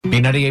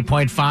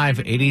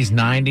B98.5, 80s,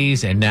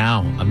 90s, and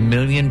now A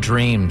Million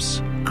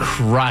Dreams.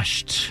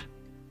 Crushed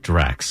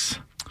Drex.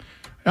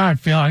 I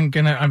feel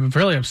I'm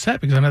really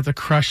upset because I'm going to have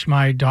to crush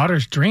my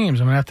daughter's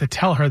dreams. I'm going to have to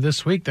tell her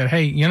this week that,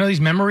 hey, you know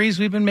these memories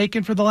we've been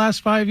making for the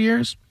last 5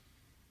 years?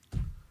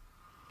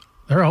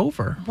 They're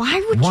over.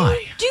 Why would you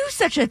do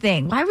such a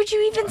thing? Why would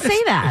you even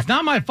say that? It's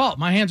not my fault.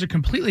 My hands are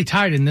completely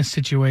tied in this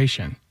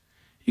situation.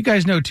 You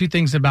guys know two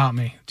things about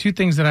me. Two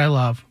things that I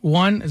love.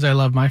 One is I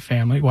love my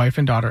family, wife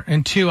and daughter.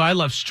 And two, I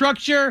love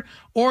structure,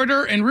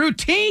 order, and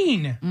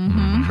routine.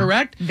 Mm-hmm.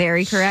 Correct?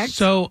 Very correct.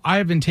 So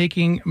I've been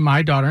taking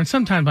my daughter, and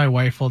sometimes my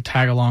wife will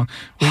tag along.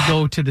 We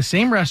go to the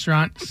same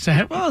restaurant.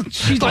 Say, well,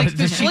 she likes to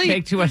Does she sleep.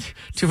 take too much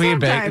to be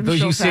back?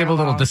 You seem a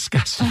little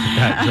disgusted with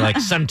that. You're like,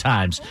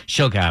 sometimes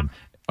she'll come.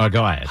 Oh,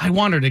 go ahead. I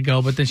want her to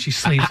go, but then she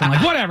sleeps. I'm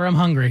like, whatever, I'm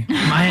hungry.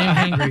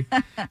 I'm hungry.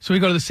 So we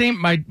go to the same,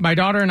 my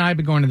daughter and I have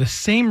been going to the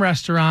same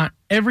restaurant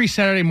every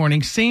Saturday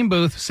morning, same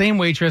booth, same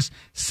waitress,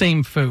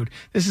 same food.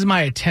 This is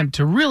my attempt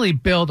to really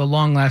build a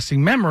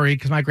long-lasting memory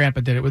because my grandpa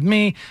did it with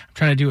me. I'm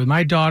trying to do it with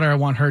my daughter. I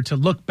want her to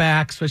look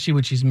back, especially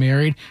when she's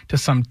married, to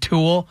some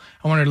tool.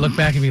 I want her to look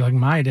back and be like,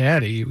 my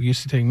daddy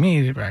used to take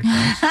me to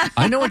breakfast.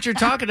 I know what you're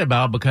talking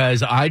about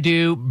because I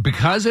do,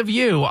 because of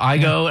you,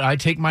 I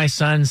take my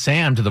son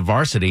Sam to the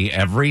varsity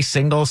every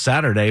single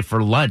Saturday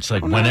for lunch,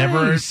 like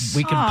whenever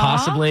we can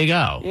possibly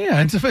go.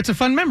 Yeah, it's a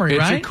fun memory,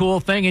 right? It's a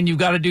cool thing, and you've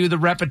got to do the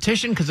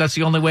repetition because that's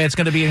the only way it's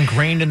going to be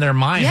ingrained in their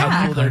mind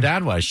how cool their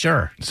dad was.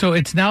 Sure. So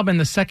it's now been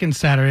the second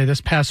Saturday this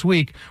past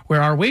week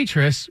where our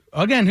waitress,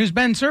 again, who's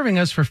been serving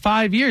us for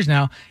 5 years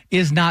now,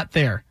 is not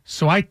there.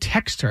 So I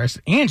text her. I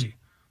said, Angie,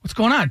 what's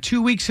going on? 2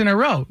 weeks in a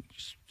row. You're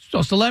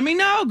supposed to let me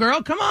know,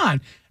 girl. Come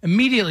on.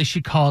 Immediately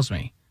she calls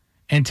me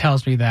and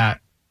tells me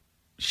that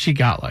she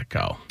got let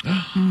go.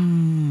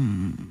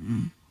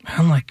 I'm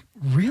like,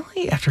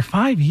 really? After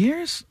 5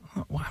 years?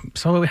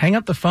 So we hang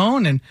up the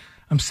phone and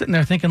I'm sitting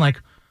there thinking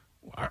like,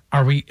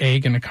 are we A,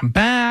 going to come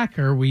back?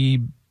 Are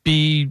we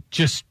B,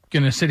 just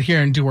going to sit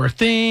here and do our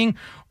thing?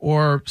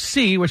 Or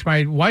C, which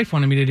my wife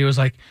wanted me to do, is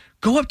like,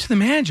 go up to the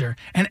manager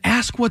and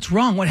ask what's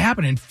wrong, what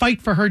happened, and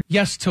fight for her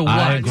yes to what.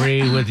 I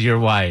agree with your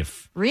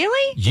wife.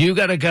 Really? You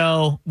got to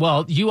go.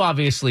 Well, you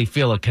obviously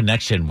feel a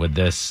connection with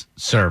this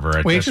server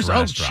at this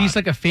restaurant. She's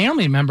like a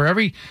family member.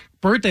 Every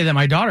birthday that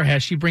my daughter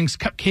has, she brings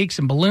cupcakes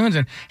and balloons.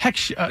 And heck,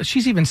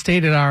 she's even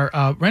stayed at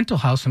our rental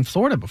house in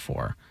Florida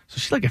before. So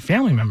she's like a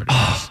family member to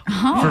us.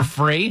 For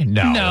free?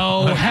 No.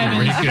 No,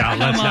 heavens.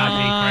 Let's not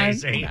be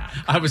crazy.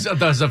 That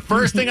was the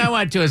first thing I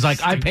went to is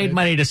like, I paid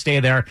money to stay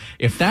there.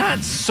 If that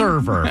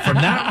server from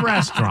that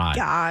restaurant.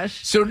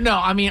 Gosh. So, no,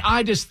 I mean,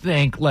 I just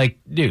think, like,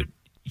 dude,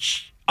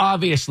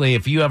 obviously,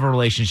 if you have a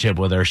relationship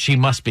with her, she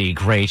must be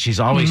great. She's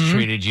always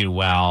treated you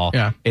well.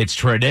 Yeah. It's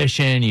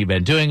tradition. You've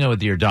been doing it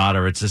with your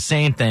daughter. It's the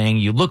same thing.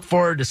 You look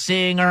forward to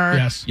seeing her.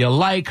 Yes. You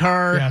like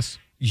her. Yes.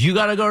 You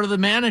got to go to the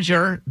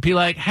manager, be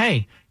like,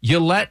 hey, you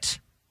let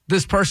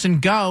this person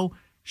go.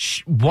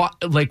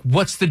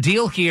 What's the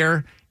deal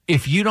here?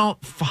 If you don't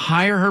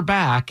hire her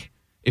back,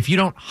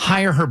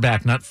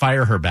 not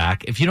fire her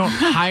back, if you don't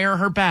hire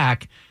her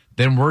back,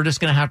 then we're just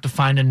going to have to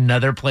find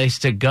another place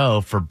to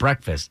go for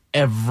breakfast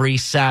every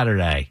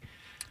Saturday.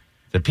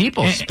 The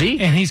people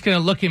speak. And he's going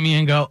to look at me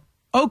and go,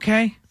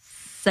 okay.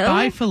 So?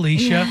 Bye,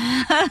 Felicia.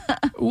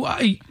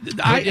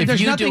 If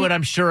you do it,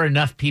 I'm sure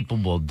enough people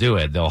will do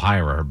it. They'll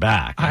hire her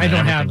back.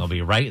 Everything will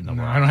be right in the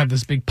world. I don't have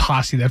this big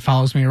posse that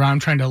follows me around. I'm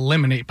trying to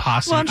eliminate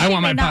posse. Well, she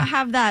may not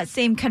have that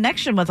same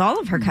connection with all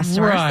of her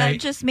customers. Right.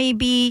 That just may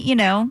be,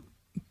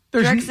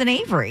 Drex and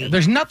Avery.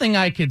 There's nothing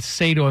I could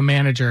say to a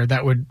manager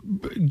that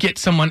would get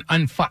someone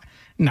unfired.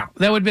 No,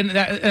 that would have been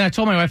that. And I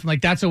told my wife, I'm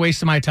like, that's a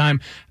waste of my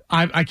time.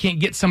 I can't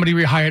get somebody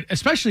rehired,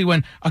 especially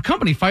when a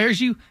company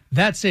fires you.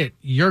 That's it.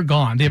 You're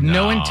gone. They have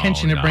no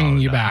intention of bringing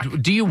you back.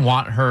 Do you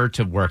want her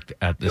to work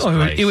at this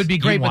place? It would be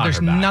great, but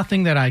there's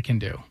nothing that I can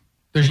do.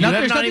 You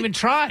have not even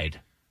tried.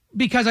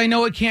 Because I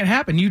know it can't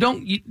happen.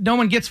 No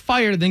one gets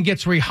fired then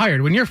gets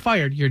rehired. When you're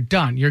fired, you're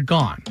done. You're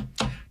gone.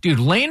 Dude,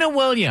 Lena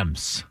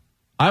Williams.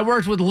 I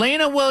worked with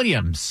Lena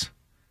Williams.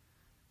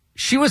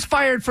 She was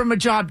fired from a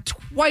job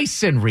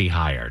twice and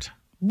rehired.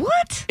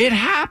 What? It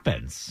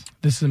happens.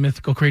 This is a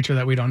mythical creature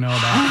that we don't know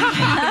about.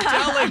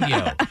 I'm telling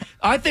you.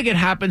 I think it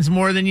happens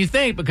more than you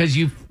think because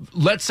you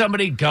let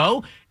somebody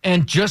go,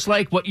 and just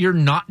like what you're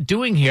not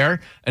doing here,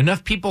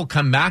 enough people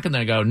come back and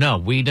they go, no,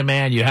 we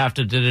demand you have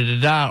to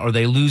da-da-da-da, or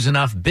they lose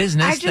enough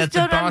business that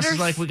the boss is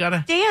like, we got to.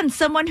 understand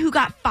someone who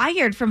got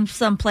fired from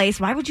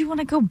someplace. Why would you want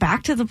to go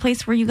back to the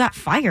place where you got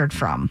fired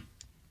from?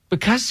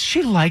 Because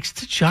she likes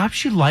the job.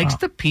 She likes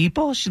the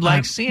people. She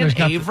likes seeing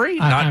Avery,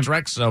 not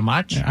Drex so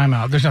much. Yeah, I'm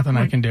out. There's nothing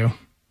I can do.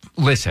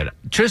 Listen,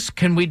 just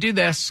can we do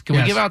this? Can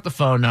we give out the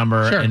phone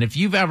number? Sure. And if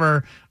you've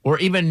ever, or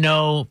even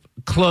know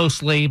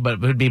closely, but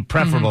it would be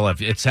preferable if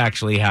it's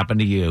actually happened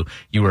to you,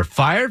 you were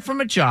fired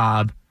from a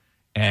job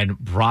and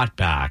brought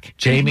back.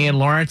 Jamie in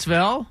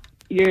Lawrenceville?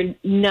 You're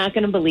not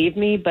going to believe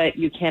me, but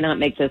you cannot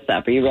make this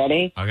up. Are you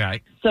ready?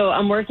 Okay. So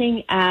I'm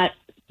working at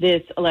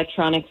this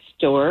electronics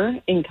store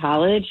in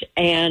college,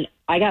 and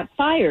I got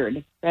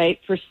fired, right,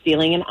 for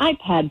stealing an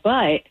iPad,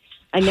 but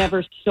I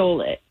never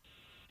stole it.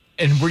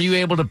 And were you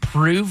able to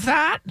prove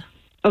that?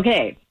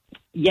 Okay,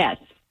 yes,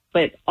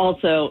 but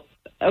also,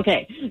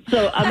 okay,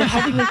 so I'm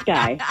helping this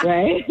guy,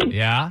 right?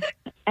 Yeah.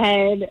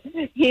 And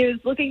he was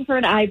looking for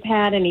an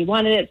iPad and he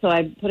wanted it, so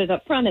I put it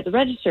up front at the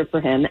register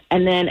for him.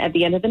 And then at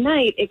the end of the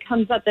night, it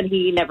comes up that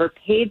he never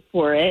paid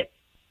for it.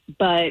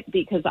 But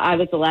because I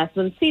was the last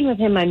one seen with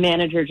him, my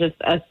manager just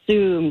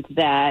assumed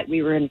that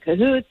we were in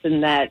cahoots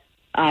and that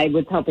I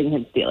was helping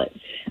him steal it.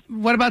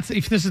 What about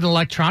if this is an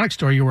electronics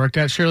store you worked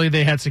at? Surely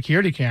they had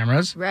security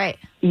cameras. Right.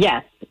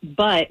 Yes,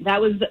 but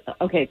that was,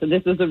 okay, so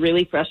this was the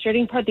really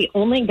frustrating part. The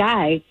only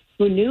guy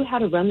who knew how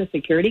to run the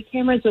security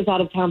cameras was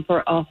out of town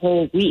for a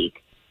whole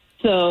week.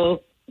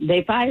 So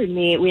they fired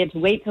me. We had to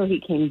wait till he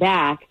came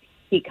back.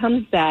 He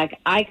comes back.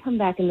 I come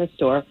back in the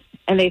store,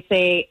 and they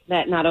say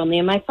that not only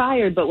am I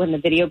fired, but when the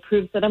video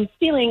proves that I'm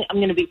stealing, I'm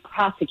going to be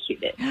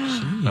prosecuted.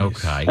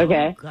 Okay.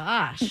 Okay?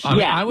 Gosh. I mean,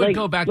 Yeah, I would like-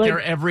 go back like- there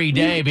every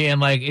day being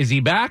like, is he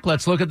back?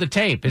 Let's look at the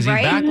tape. Is he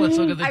Right? back? Let's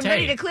look at the I'm tape.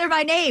 ready to clear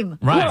my name.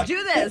 Right. Let's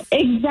do this.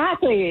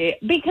 Exactly,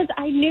 because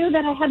I knew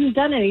that I hadn't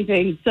done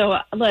anything. So,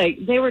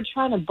 like, they were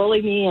trying to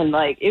bully me, and,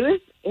 like, it was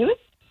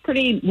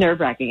pretty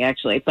nerve-wracking,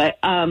 actually. But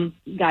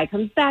guy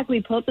comes back,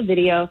 we pull up the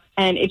video,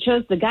 and it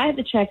shows the guy at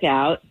the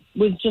checkout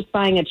was just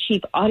buying a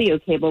cheap audio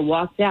cable,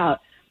 walked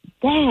out.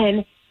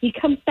 Then he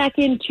comes back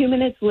in 2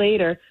 minutes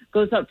later,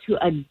 goes up to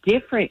a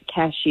different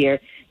cashier,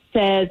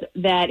 says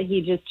that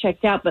he just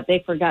checked out, but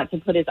they forgot to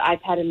put his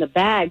iPad in the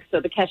bag, so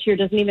the cashier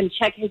doesn't even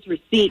check his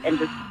receipt and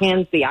just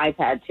hands the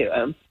iPad to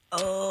him.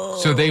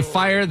 So they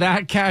fire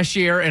that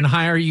cashier and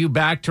hire you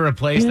back to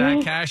replace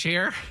that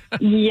cashier?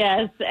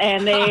 Yes,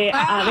 and they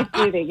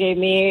honestly they gave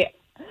me.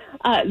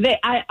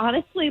 I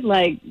honestly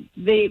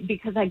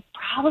because I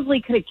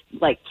probably could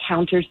have like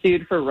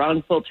countersued for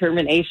wrongful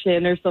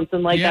termination or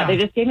something like Yeah. that. They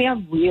just gave me a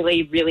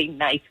really really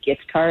nice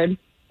gift card,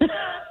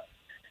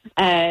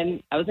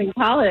 and I was in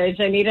college.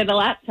 I needed a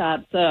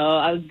laptop, so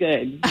I was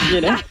good.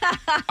 You know.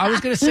 I was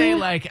going to say,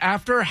 like,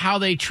 after how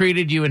they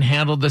treated you and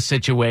handled the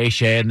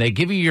situation, they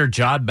give you your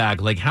job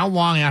back. Like, how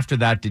long after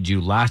that did you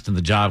last in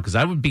the job? Because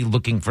I would be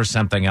looking for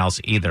something else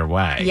either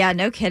way. Yeah,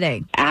 no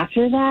kidding.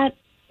 After that,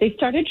 they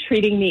started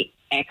treating me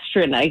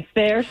extra nice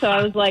there, so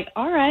I was like,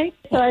 all right.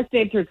 So I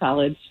stayed through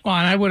college. Well,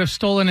 and I would have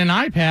stolen an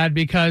iPad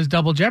because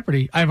double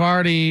jeopardy. I've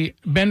already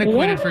been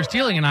acquitted for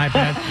stealing an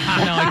iPad.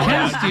 Now I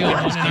can steal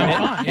one and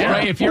I'm fine. Yeah.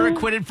 Right? If you're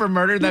acquitted for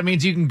murder, that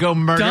means you can go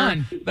murder.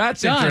 Done.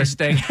 That's Done.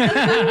 interesting.